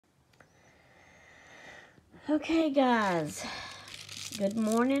Okay, guys, good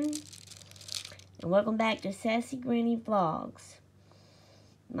morning, and welcome back to Sassy Granny Vlogs.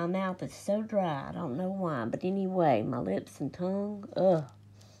 My mouth is so dry, I don't know why, but anyway, my lips and tongue,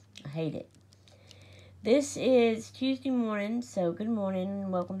 I hate it. This is Tuesday morning, so good morning,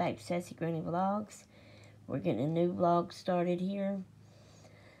 and welcome back to Sassy Granny Vlogs. We're getting a new vlog started here.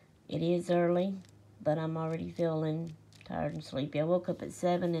 It is early, but I'm already feeling tired and sleepy. I woke up at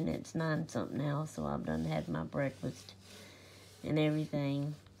 7 and it's 9 something now, so I've done had my breakfast and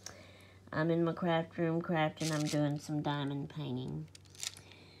everything. I'm in my craft room crafting. I'm doing some diamond painting.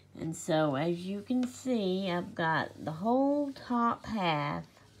 And so as you can see, I've got the whole top half,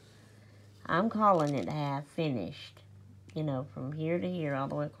 I'm calling it half, finished. You know, from here to here, all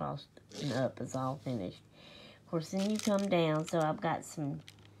the way across and up is all finished. Of course, then you come down, so I've got some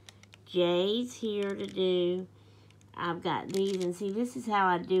J's here to do. I've got these, and see, this is how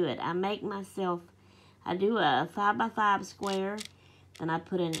I do it. I make myself, I do a 5x5 square, then I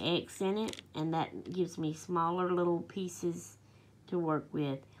put an X in it, and that gives me smaller little pieces to work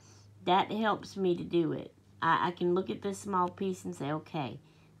with. That helps me to do it. I can look at this small piece and say, okay,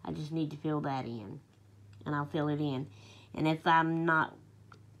 I just need to fill that in, and I'll fill it in. And if I'm not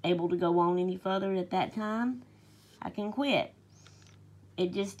able to go on any further at that time, I can quit.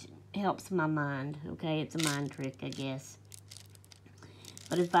 It just helps my mind, okay? It's a mind trick, I guess.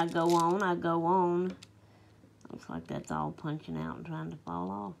 But if I go on, I go on. Looks like that's all punching out and trying to fall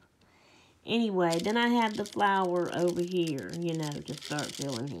off. Anyway, then I have the flower over here, you know, to start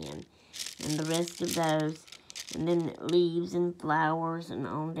filling in. And the rest of those. And then leaves and flowers and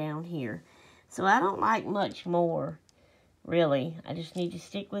on down here. So I don't like much more, really. I just need to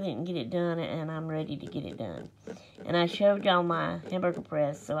stick with it and get it done, and I'm ready to get it done. And I showed y'all my hamburger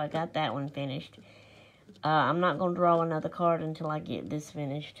press, so I got that one finished. I'm not going to draw another card until I get this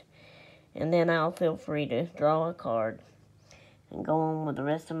finished. And then I'll feel free to draw a card and go on with the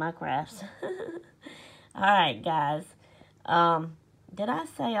rest of my crafts. Alright, guys. Did I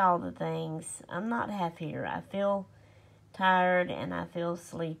say all the things? I'm not half here. I feel tired and I feel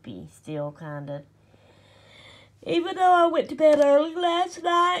sleepy still, kind of. Even though I went to bed early last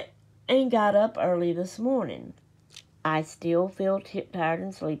night and got up early this morning, I still feel tired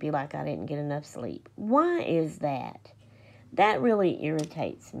and sleepy, like I didn't get enough sleep. Why is that? That really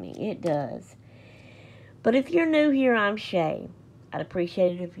irritates me. It does. But if you're new here, I'm Shay. I'd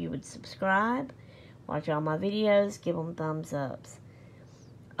appreciate it if you would subscribe, watch all my videos, give them thumbs ups.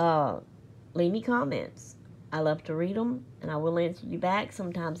 Leave me comments. I love to read them, and I will answer you back.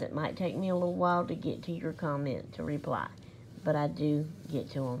 Sometimes it might take me a little while to get to your comment to reply, but I do get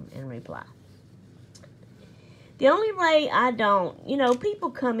to them and reply. The only way I don't, you know,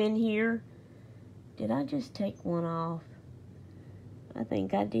 people come in here. Did I just take one off? I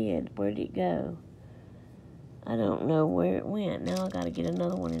think I did. Where did it go? I don't know where it went. Now I got to get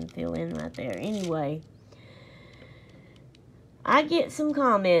another one and fill in right there. Anyway, I get some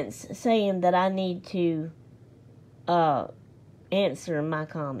comments saying that I need to answer my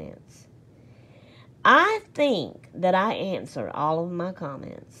comments. I think that I answer all of my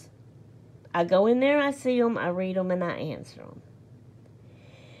comments. I go in there, I see them, I read them, and I answer them.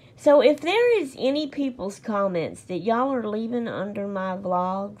 So if there is any people's comments that y'all are leaving under my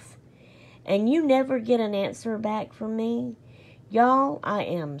vlogs and you never get an answer back from me, y'all, I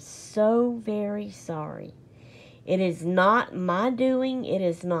am so very sorry. It is not my doing. It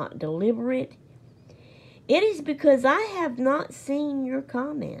is not deliberate. It is because I have not seen your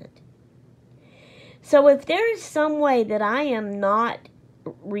comment. So if there is some way that I am not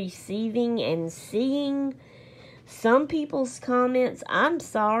receiving and seeing some people's comments, I'm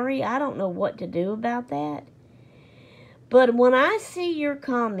sorry. I don't know what to do about that. But when I see your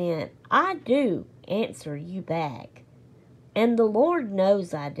comment, I do answer you back. And the Lord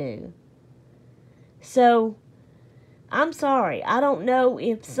knows I do. So I'm sorry. I don't know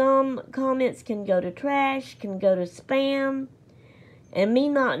if some comments can go to trash, can go to spam, and me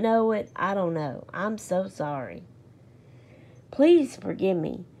not know it, I don't know. I'm so sorry. Please forgive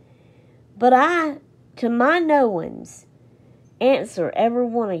me. But I, to my knowings, answer every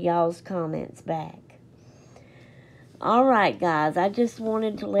one of y'all's comments back. Alright, guys, I just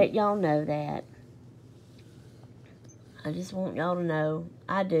wanted to let y'all know that. I just want y'all to know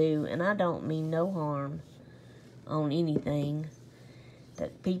I do, and I don't mean no harm on anything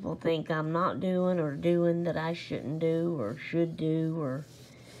that people think I'm not doing or doing that I shouldn't do or should do or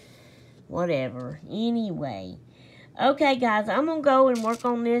whatever. Anyway, okay, guys, I'm going to go and work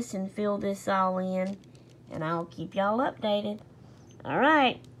on this and fill this all in, and I'll keep y'all updated. All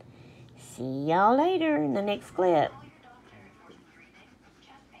right, see y'all later in the next clip.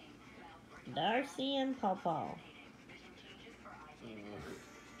 Darcy and Pawpaw.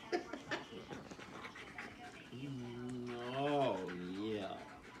 Oh, yeah.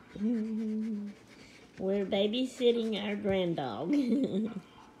 We're babysitting our grand dog. Our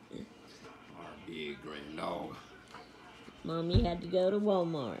big grand dog. Mommy had to go to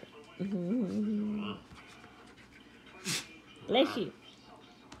Walmart. Bless you.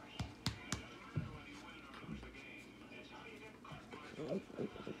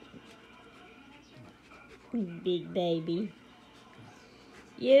 Big baby.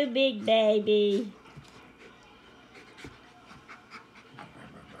 You big baby.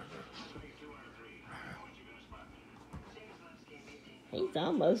 He's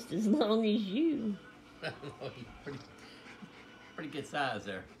almost as long as you. pretty good size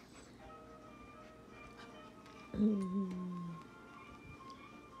there.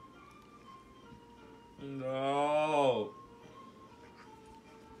 No.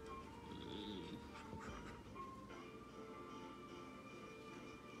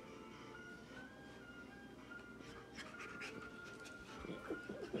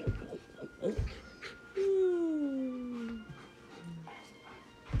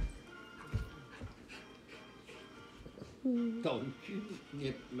 Don't you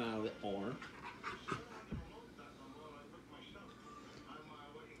nip my arm.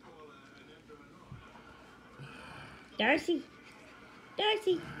 Darcy.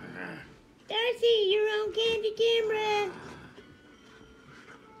 Darcy. Darcy, you're on Candy Camera.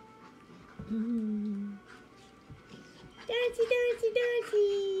 Darcy, Darcy,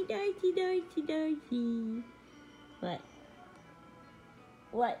 Darcy. Darcy, Darcy, Darcy. What?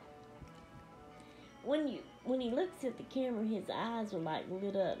 What? When he looks at the camera, his eyes are like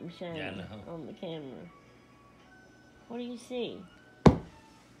lit up and shining on the camera. What do you see?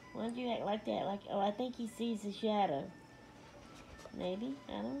 Why did you act like that? Like, oh, I think he sees a shadow. Maybe?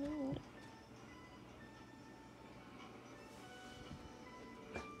 I don't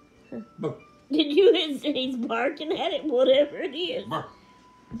know. Did you hear he's barking at it? Whatever it is.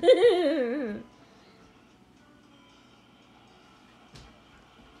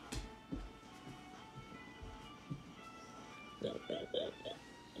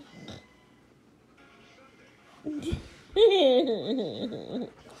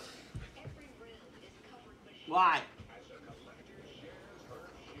 Why?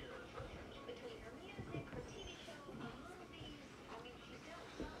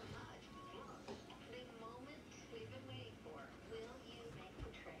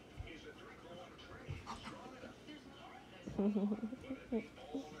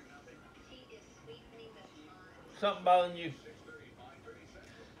 Something bothering you?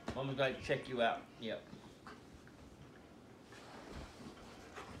 Mama's going to check you out. Yep.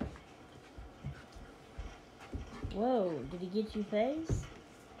 Whoa, did he get your face?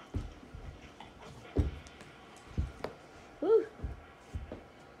 Whew.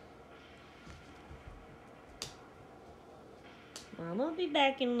 I'm gonna be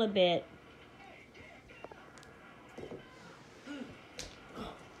back in a little bit.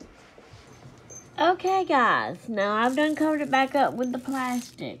 Okay, guys, now I've done covered it back up with the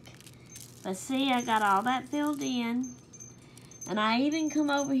plastic. But see, I got all that filled in. And I even come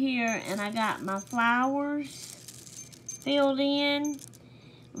over here and I got my flowers filled in.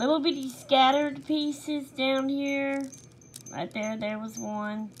 Little bitty scattered pieces down here. Right there, there was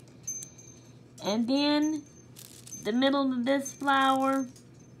one. And then the middle of this flower.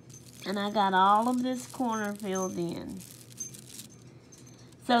 And I got all of this corner filled in.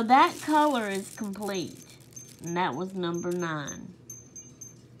 So that color is complete. And that was number 9.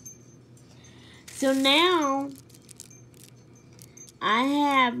 So now I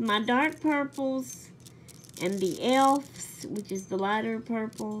have my dark purples and the elves, which is the lighter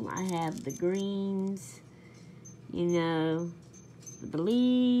purple. I have the greens, you know, the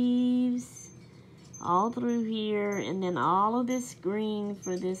leaves all through here, and then all of this green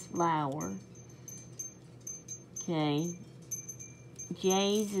for this flower. Okay.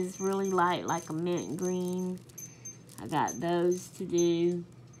 Jay's is really light, like a mint green. I got those to do,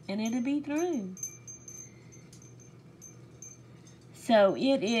 and it'll be through. So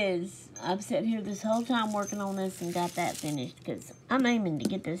it is, I've sat here this whole time working on this and got that finished because I'm aiming to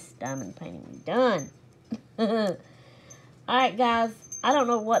get this diamond painting done. Alright guys, I don't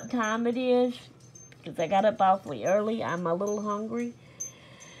know what time it is because I got up awfully early. I'm a little hungry.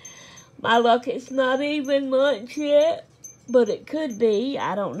 My luck, it's not even lunch yet, but it could be.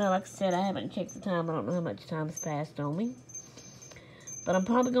 I don't know. Like I said, I haven't checked the time. I don't know how much time's passed on me. But I'm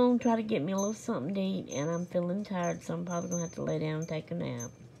probably going to try to get me a little something to eat, and I'm feeling tired, so I'm probably going to have to lay down and take a nap.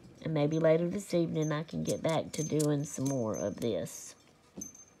 And maybe later this evening I can get back to doing some more of this.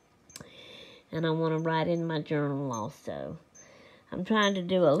 And I want to write in my journal also. I'm trying to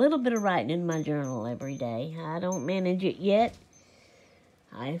do a little bit of writing in my journal every day. I don't manage it yet.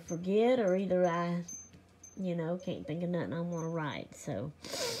 I forget, or either I, can't think of nothing I want to write. So,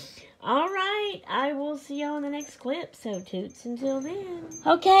 all right. I will see y'all in the next clip. So, toots until then.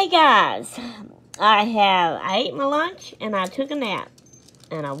 Okay, guys. I ate my lunch, and I took a nap.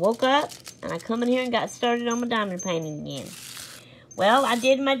 And I woke up, and I come in here and got started on my diamond painting again. Well, I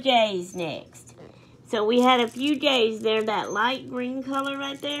did my J's next. So we had a few J's there, that light green color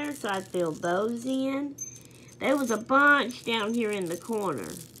right there. So I filled those in. There was a bunch down here in the corner.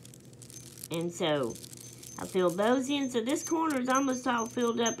 And so I filled those in. So this corner is almost all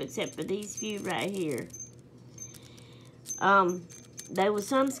filled up except for these few right here. There was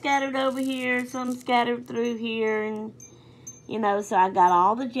some scattered over here, some scattered through here, and so I got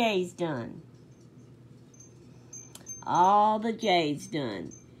all the J's done. All the J's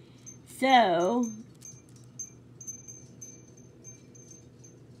done. So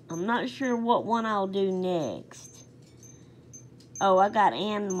I'm not sure what one I'll do next. Oh, I got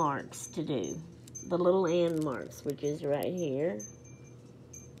and marks to do. The little and marks, which is right here.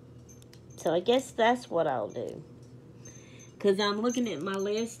 So I guess that's what I'll do. Because I'm looking at my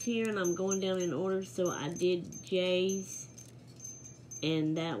list here and I'm going down in order. So I did J's.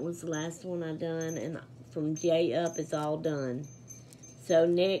 And that was the last one I done. And from J up is all done. So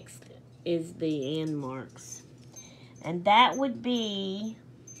next is the and marks. And that would be...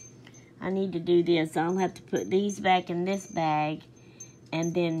 I need to do this. I'll have to put these back in this bag.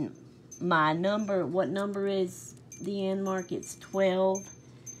 And then my number, what number is the end mark? It's 12.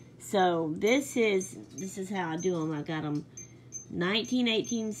 So this is how I do them. I got them 19,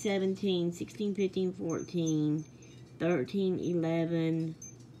 18, 17, 16, 15, 14, 13, 11.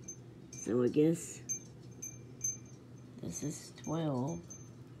 So I guess this is 12.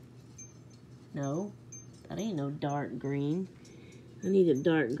 No, that ain't no dark green. I need a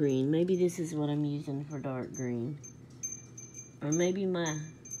dark green. Maybe this is what I'm using for dark green. Or maybe my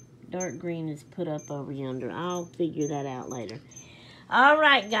dark green is put up over yonder. I'll figure that out later.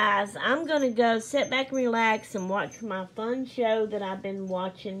 Alright, guys. I'm going to go sit back and relax and watch my fun show that I've been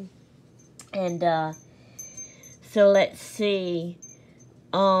watching. And, so let's see.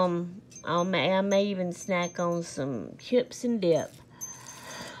 I may even snack on some chips and dip.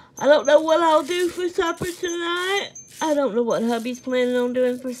 I don't know what I'll do for supper tonight. I don't know what hubby's planning on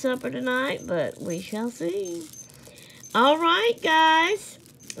doing for supper tonight, but we shall see. All right, guys.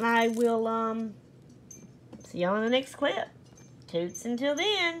 I will see y'all in the next clip. Toots until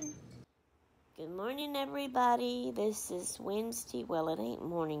then. Good morning, everybody. This is Wednesday. Well, it ain't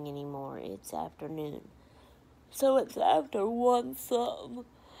morning anymore. It's afternoon. So it's after 1 something.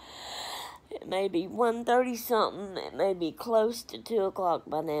 It may be 1:30 something. It may be close to 2 o'clock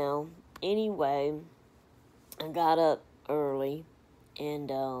by now. Anyway, I got up early,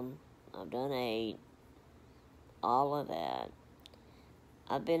 and I've done 8, all of that.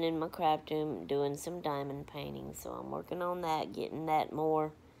 I've been in my craft room doing some diamond painting, so I'm working on that, getting that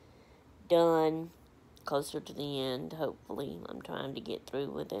more done, closer to the end, hopefully. I'm trying to get through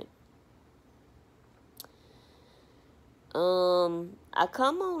with it. I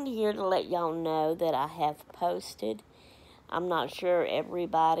come on here to let y'all know that I have posted. I'm not sure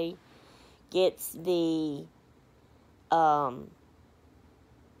everybody gets the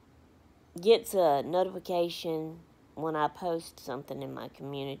gets a notification when I post something in my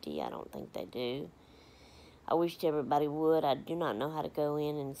community. I don't think they do. I wish everybody would. I do not know how to go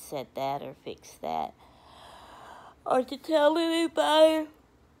in and set that or fix that, or to tell anybody.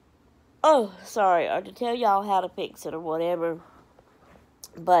 Oh, sorry, or to tell y'all how to fix it or whatever.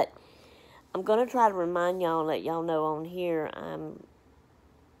 But I'm going to try to remind y'all, let y'all know on here, I'm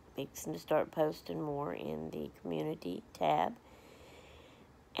fixing to start posting more in the community tab.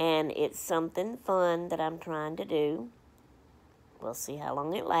 And it's something fun that I'm trying to do. We'll see how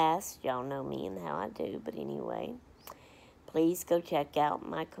long it lasts. Y'all know me and how I do. But anyway, please go check out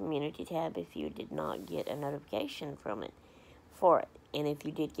my community tab if you did not get a notification from it for it. And if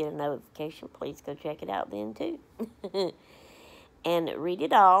you did get a notification, please go check it out then too. And read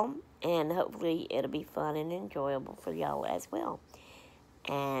it all. And hopefully it'll be fun and enjoyable for y'all as well.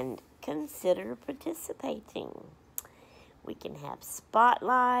 And consider participating. We can have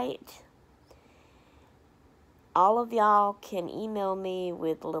spotlight. All of y'all can email me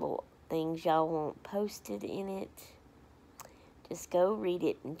with little things y'all want posted in it. Just go read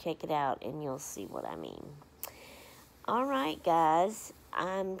it and check it out and you'll see what I mean. Alright, guys.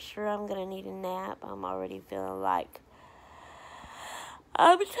 I'm sure I'm going to need a nap. I'm already feeling like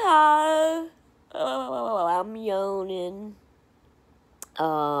I'm tired. I'm yawning.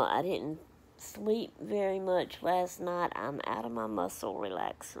 I didn't sleep very much last night. I'm out of my muscle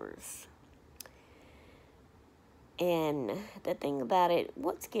relaxers. And the thing about it,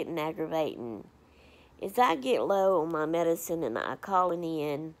 what's getting aggravating is I get low on my medicine and I call it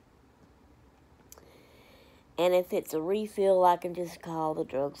in. And if it's a refill, I can just call the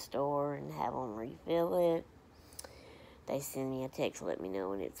drugstore and have them refill it. They send me a text, let me know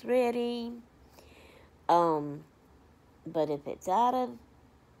when it's ready. But if it's out of,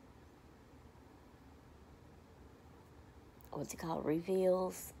 what's it called,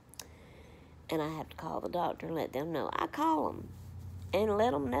 refills, and I have to call the doctor and let them know, I call them and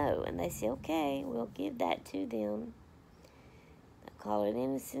let them know. And they say, okay, we'll give that to them. They'll call it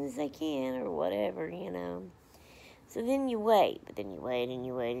in as soon as they can or whatever, you know. So then you wait, but then you wait and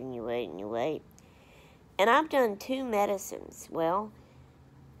you wait and you wait and you wait. And I've done 2 medicines. Well,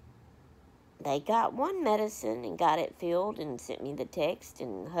 they got one medicine and got it filled and sent me the text,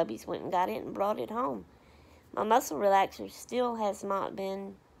 and hubby's went and got it and brought it home. My muscle relaxer still has not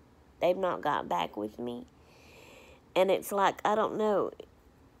been, they've not got back with me. And it's like, I don't know,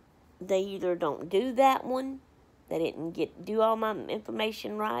 they either don't do that one, they didn't do all my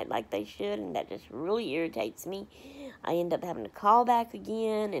information right like they should, and that just really irritates me. I end up having to call back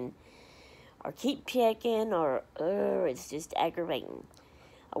again or keep checking, or it's just aggravating.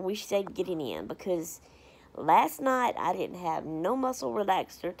 I wish they'd get it in, because last night I didn't have no muscle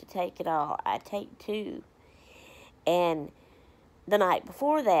relaxer to take at all. I take 2. And the night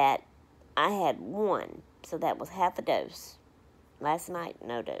before that, I had 1. So that was half a dose. Last night,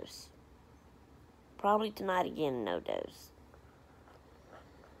 no dose. Probably tonight again, no dose.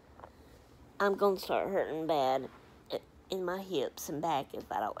 I'm going to start hurting bad in my hips and back if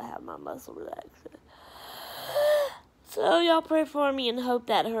I don't have my muscle relaxer. So y'all pray for me and hope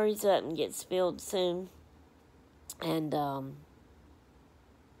that hurries up and gets filled soon. And, I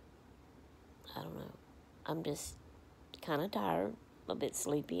don't know. I'm just kind of tired, a bit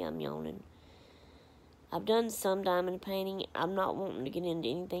sleepy. I'm yawning. I've done some diamond painting. I'm not wanting to get into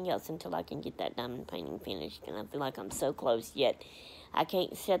anything else until I can get that diamond painting finished. And I feel like I'm so close, yet I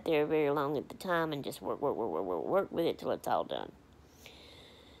can't sit there very long at the time and just work with it till it's all done.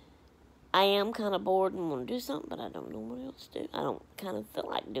 I am kind of bored and want to do something, but I don't know what else to do. I don't kind of feel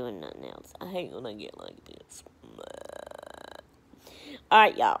like doing nothing else. I hate when I get like this.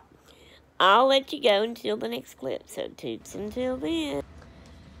 Alright, y'all. I'll let you go until the next clip. So, toots until then.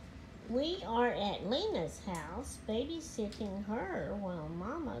 We are at Lena's house, babysitting her while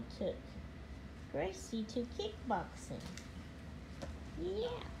Mama took Gracie to kickboxing. Yeah.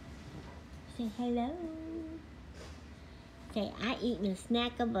 Say hello. Say, I eating a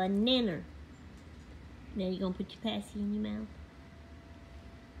snack of a nanner. Now you gonna put your passy in your mouth?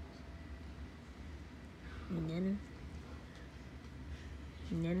 Nanner?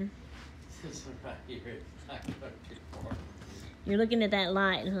 Nanner? This one right here is not going too far. You're looking at that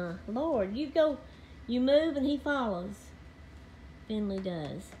light, huh? Lord, you move and he follows. Finley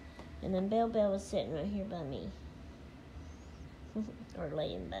does. And then Belle was sitting right here by me. Or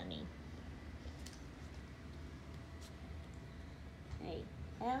laying by me. Hey.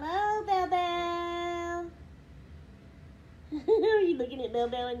 Hello, Belle. Are you looking at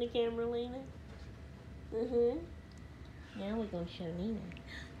Belle in the camera, Lena? Uh-huh. Now we're going to show Nina.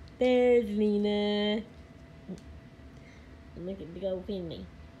 There's Nina. And look at big old Finley.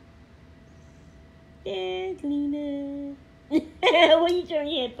 There's Lena. What are you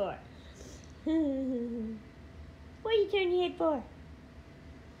turning your head for? What are you turning your head for?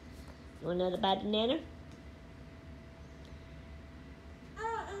 You want another bite of nanner?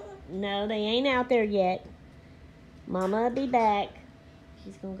 No, they ain't out there yet. Mama will be back.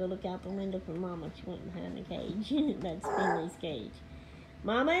 She's going to go look out the window for Mama. She went behind the cage. That's Finley's cage.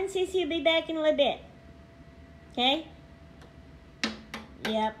 Mama and Sissy will be back in a little bit. Okay?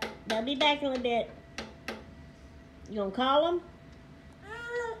 Yep, they'll be back in a little bit. You gonna call them?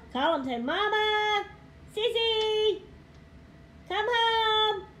 Call them, say, Mama, Sissy, come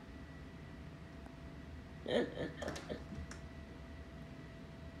home.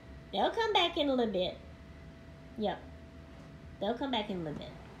 They'll come back in a little bit. Yep, they'll come back in a little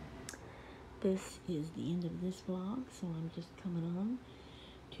bit. This is the end of this vlog, so I'm just coming on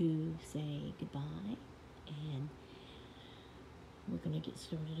to say goodbye, and we're going to get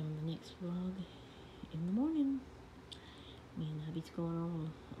started on the next vlog in the morning. Me and hubby's going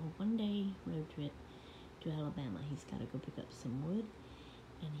on a one-day road trip to Alabama. He's got to go pick up some wood,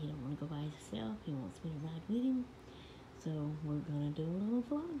 and he don't want to go by himself. He wants me to ride with him. So we're going to do a little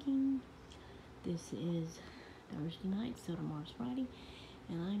vlogging. This is Thursday night, so tomorrow's Friday,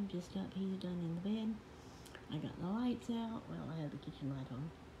 and I'm just up. He's done in the bed. I got the lights out. Well, I have the kitchen light on.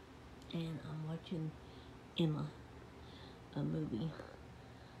 and I'm watching Emma, a movie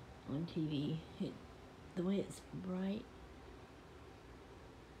on TV. The way it's bright,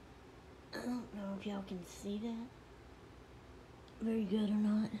 I don't know if y'all can see that very good or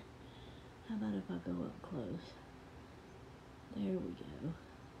not. How about if I go up close? There we go.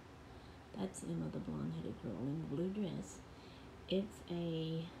 That's Emma, the blonde-headed girl in the blue dress. It's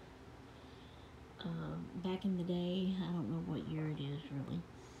a, back in the day, I don't know what year it is really.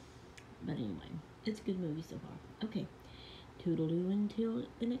 But anyway, it's a good movie so far. Okay, toodaloo until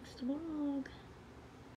the next vlog.